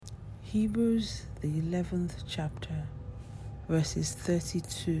Hebrews, the 11th chapter, verses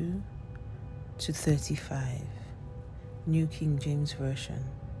 32 to 35, New King James Version.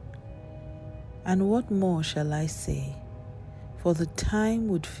 And what more shall I say? For the time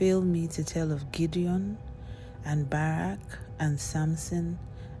would fail me to tell of Gideon and Barak and Samson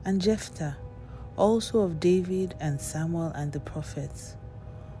and Jephthah, also of David and Samuel and the prophets,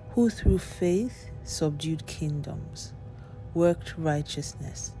 who through faith subdued kingdoms, worked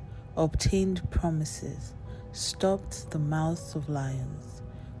righteousness, obtained promises, stopped the mouths of lions,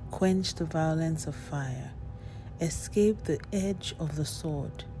 quenched the violence of fire, escaped the edge of the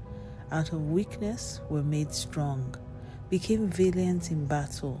sword, out of weakness were made strong, became valiant in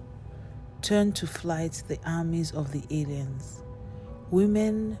battle, turned to flight the armies of the aliens.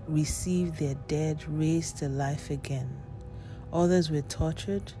 Women received their dead raised to life again. Others were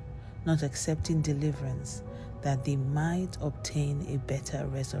tortured, not accepting deliverance, that they might obtain a better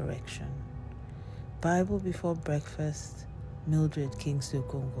resurrection. Bible before breakfast, Mildred Kingsley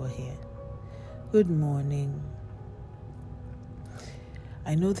Okonkwo here. Good morning.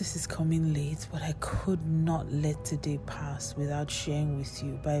 I know this is coming late, but I could not let today pass without sharing with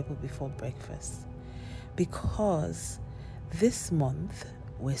you Bible before breakfast, because this month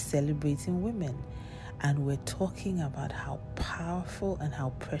we're celebrating women and we're talking about how powerful and how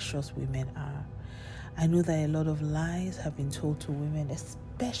precious women are. I know that a lot of lies have been told to women,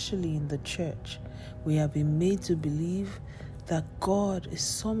 especially in the church. We have been made to believe that God is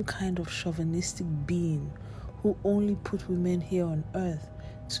some kind of chauvinistic being who only put women here on earth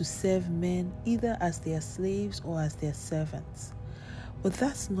to serve men either as their slaves or as their servants. But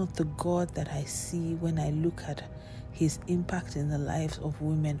that's not the God that I see when I look at his impact in the lives of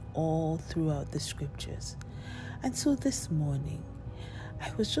women all throughout the scriptures. And so this morning,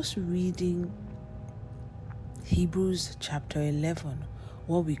 I was just reading Hebrews chapter 11,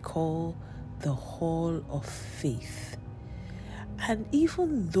 what we call the Hall of Faith. And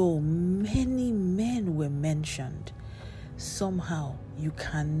even though many men were mentioned, somehow you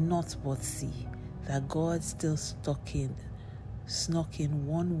cannot but see that God still snuck in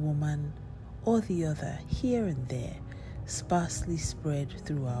one woman or the other here and there, sparsely spread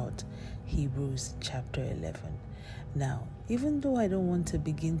throughout Hebrews chapter 11. Now, even though I don't want to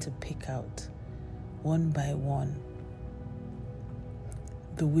begin to pick out one by one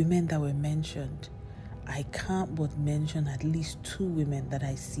the women that were mentioned, I can't but mention at least two women that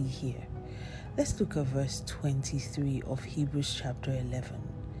I see here. Let's look at verse 23 of Hebrews chapter 11.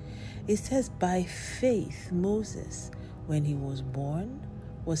 It says, by faith Moses, when he was born,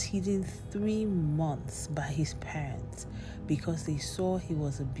 was hidden 3 months by his parents because they saw he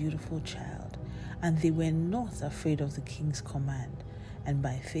was a beautiful child, and they were not afraid of the king's command. And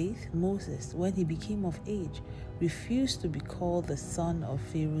by faith Moses, when he became of age, refused to be called the son of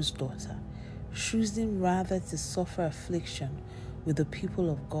Pharaoh's daughter, choosing rather to suffer affliction with the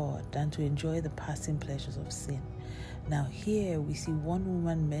people of God than to enjoy the passing pleasures of sin. Now here we see one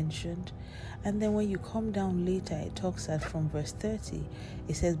woman mentioned, and then when you come down later, it talks that from verse 30,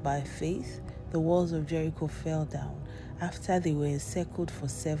 it says, by faith the walls of Jericho fell down after they were encircled for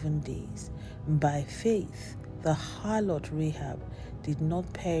 7 days. By faith the harlot Rahab did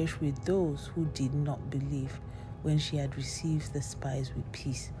not perish with those who did not believe, when she had received the spies with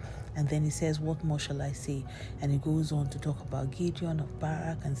peace. And then it says, what more shall I say? And it goes on to talk about Gideon, of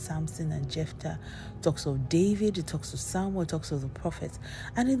Barak and Samson and Jephthah. It talks of David, it talks of Samuel, it talks of the prophets.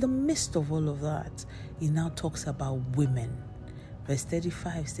 And in the midst of all of that, it now talks about women. Verse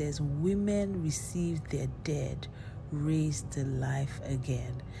 35 says, women received their dead raised to life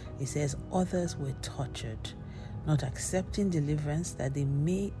again. It says, others were tortured, not accepting deliverance, that they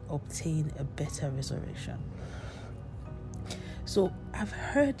may obtain a better resurrection. So I've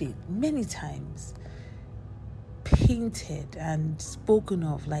heard it many times painted and spoken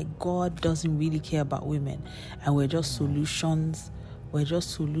of like God doesn't really care about women and we're just solutions. We're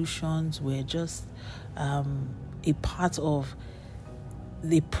just a part of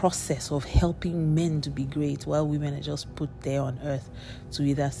the process of helping men to be great, while women are just put there on earth to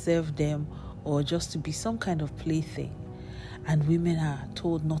either serve them or just to be some kind of plaything. And women are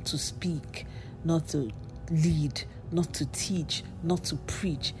told not to speak, not to lead, not to teach, not to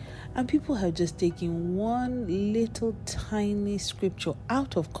preach. And people have just taken one little tiny scripture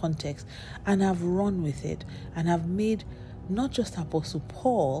out of context and have run with it and have made not just Apostle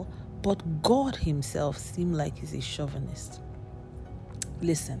Paul, but God himself seem like he's a chauvinist.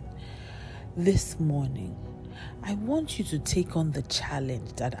 Listen, this morning, I want you to take on the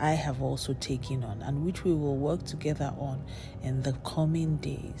challenge that I have also taken on, and which we will work together on in the coming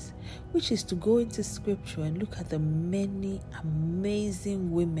days, which is to go into scripture and look at the many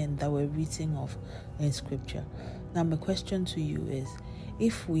amazing women that were written of in scripture. Now, my question to you is,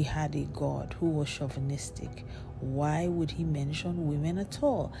 if we had a God who was chauvinistic, why would he mention women at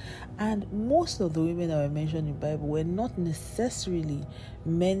all? And most of the women that were mentioned in the Bible were not necessarily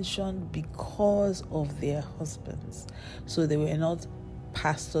mentioned because of their husbands. So they were not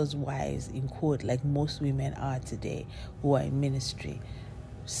pastors' wives, in quote, like most women are today who are in ministry,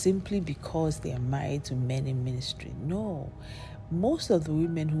 simply because they are married to men in ministry. No. Most of the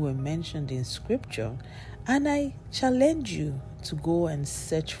women who were mentioned in scripture, and I challenge you to go and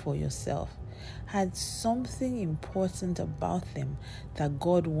search for yourself, had something important about them that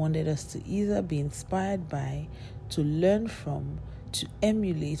God wanted us to either be inspired by, to learn from, to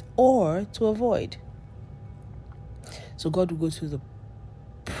emulate, or to avoid. So God will go through the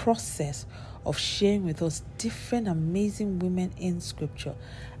process of sharing with us different amazing women in scripture.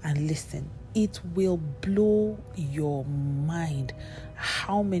 And listen, it will blow your mind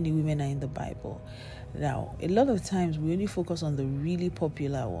how many women are in the Bible. Now, a lot of times we only focus on the really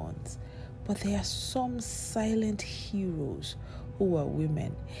popular ones, but there are some silent heroes who are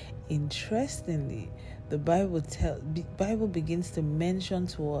women. Interestingly, the Bible begins to mention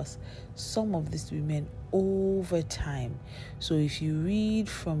to us some of these women over time. So if you read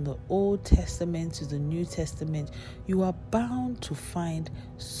from the Old Testament to the New Testament, you are bound to find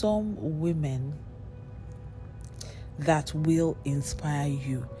some women that will inspire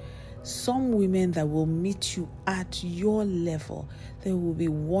you. Some women that will meet you at your level. There will be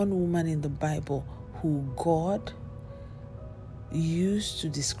one woman in the Bible who God used to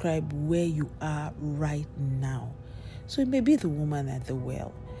describe where you are right now. So it may be the woman at the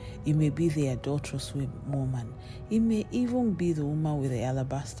well. It may be the adulterous woman. It may even be the woman with the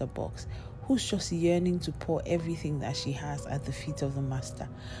alabaster box who's just yearning to pour everything that she has at the feet of the master.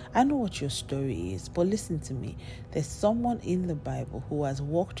 I know what your story is, but listen to me. There's someone in the Bible who has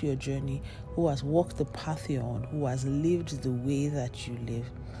walked your journey, who has walked the path you're on, who has lived the way that you live.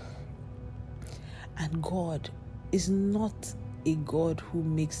 And God is not a God who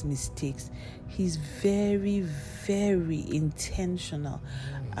makes mistakes. He's very, very intentional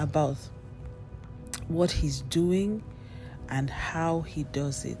about what he's doing and how he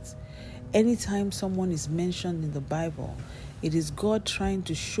does it. Anytime someone is mentioned in the Bible, it is God trying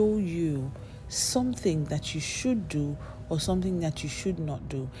to show you something that you should do or something that you should not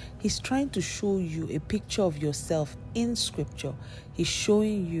do. He's trying to show you a picture of yourself in scripture. He's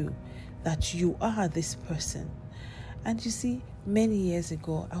showing you that you are this person. And you see, many years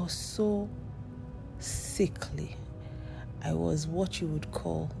ago, I was so sickly. I was what you would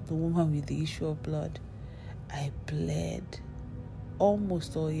call the woman with the issue of blood. I bled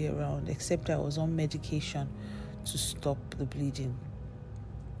almost all year round, except I was on medication to stop the bleeding.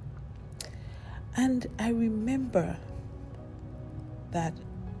 And I remember that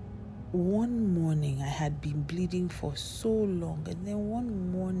one morning I had been bleeding for so long, and then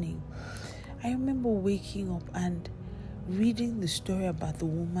one morning I remember waking up and reading the story about the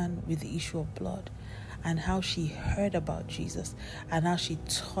woman with the issue of blood and how she heard about Jesus and how she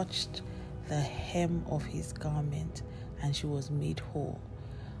touched the hem of his garment and she was made whole.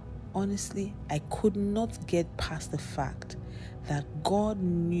 Honestly, I could not get past the fact that God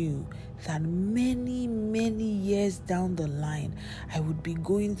knew that many, many years down the line, I would be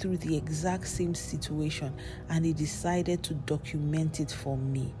going through the exact same situation, and he decided to document it for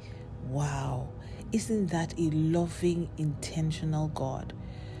me. Wow. Isn't that a loving, intentional God?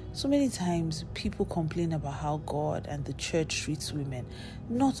 So many times people complain about how God and the church treats women.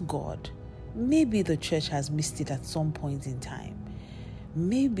 Not God. Maybe the church has missed it at some point in time.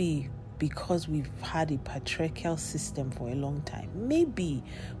 Maybe because we've had a patriarchal system for a long time. Maybe.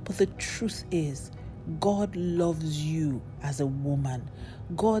 But the truth is, God loves you as a woman.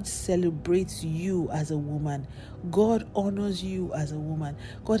 God celebrates you as a woman. God honors you as a woman.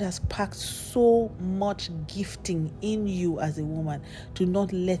 God has packed so much gifting in you as a woman. Do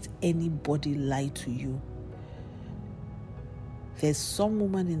not let anybody lie to you. There's some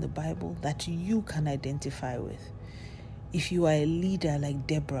woman in the Bible that you can identify with. If you are a leader like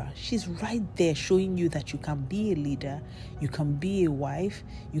Deborah, she's right there showing you that you can be a leader, you can be a wife,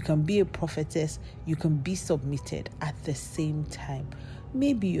 you can be a prophetess, you can be submitted at the same time.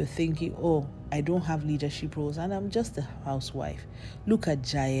 Maybe you're thinking, oh, I don't have leadership roles and I'm just a housewife. Look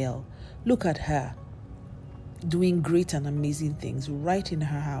at Jael. Look at her doing great and amazing things right in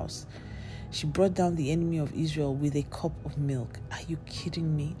her house. She brought down the enemy of Israel with a cup of milk. Are you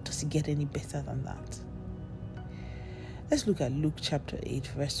kidding me? Does it get any better than that? Let's look at Luke chapter 8,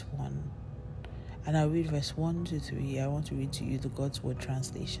 verse 1. And I'll read verse 1 to 3. I want to read to you the God's Word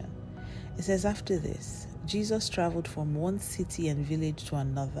translation. It says, after this, Jesus traveled from one city and village to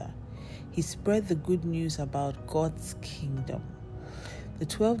another. He spread the good news about God's kingdom. The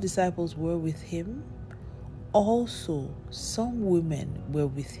 12 disciples were with him. Also, some women were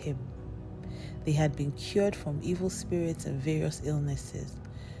with him. They had been cured from evil spirits and various illnesses.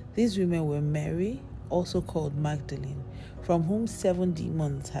 These women were Mary, also called Magdalene, from whom 7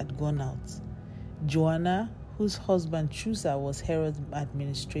 demons had gone out; Joanna, whose husband Chusa was Herod's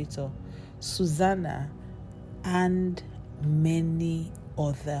administrator; Susanna, and many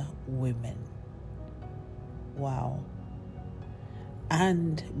other women. Wow.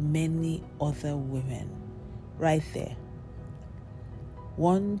 And many other women. Right there.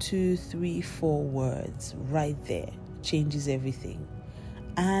 1, 2, 3, 4 words right there changes everything.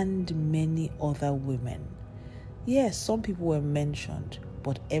 And many other women. Yes, some people were mentioned,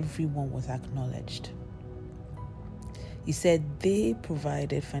 but everyone was acknowledged. He said they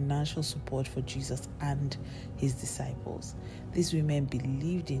provided financial support for Jesus and his disciples. These women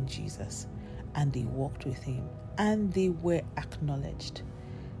believed in Jesus and they walked with him and they were acknowledged.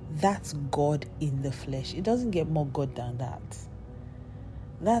 That's God in the flesh. It doesn't get more God than that.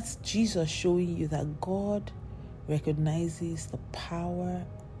 That's Jesus showing you that God recognizes the power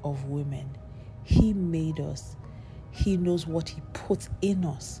of women. He made us. He knows what he put in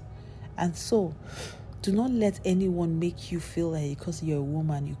us. And so, do not let anyone make you feel like because you're a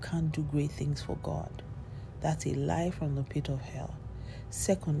woman, you can't do great things for God. That's a lie from the pit of hell.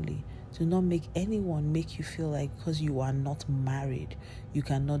 Secondly, do not make anyone make you feel like because you are not married, you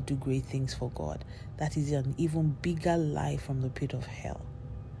cannot do great things for God. That is an even bigger lie from the pit of hell.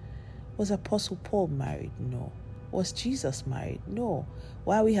 Was Apostle Paul married? No. Was Jesus married? No.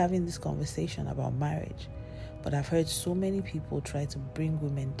 Why are we having this conversation about marriage? But I've heard so many people try to bring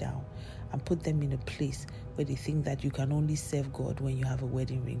women down and put them in a place where they think that you can only serve God when you have a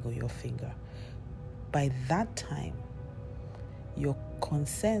wedding ring on your finger. By that time, your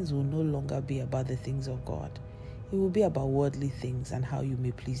concerns will no longer be about the things of God. It will be about worldly things and how you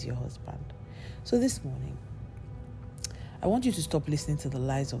may please your husband. So this morning, I want you to stop listening to the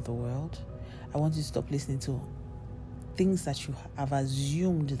lies of the world. I want you to stop listening to things that you have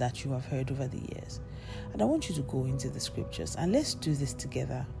assumed that you have heard over the years. And I want you to go into the scriptures and let's do this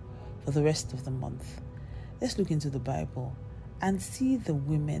together for the rest of the month. Let's look into the Bible and see the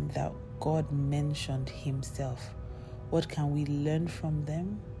women that God mentioned himself. What can we learn from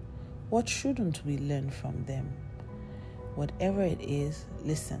them? What shouldn't we learn from them? Whatever it is,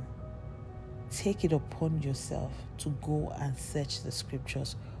 listen. Take it upon yourself to go and search the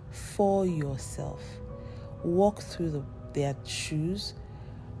scriptures for yourself. Walk through their shoes.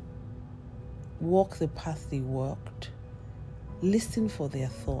 Walk the path they walked. Listen for their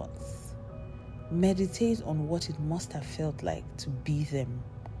thoughts. Meditate on what it must have felt like to be them.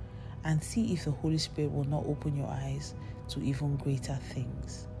 And see if the Holy Spirit will not open your eyes to even greater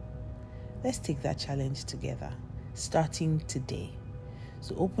things. Let's take that challenge together, starting today.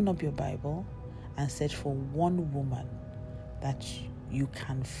 So open up your Bible and search for one woman that you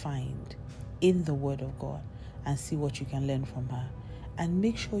can find in the Word of God and see what you can learn from her. And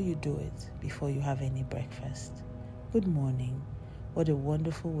make sure you do it before you have any breakfast. Good morning. What a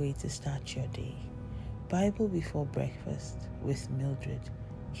wonderful way to start your day. Bible before breakfast with Mildred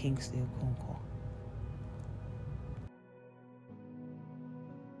Kingsley Okonkwo.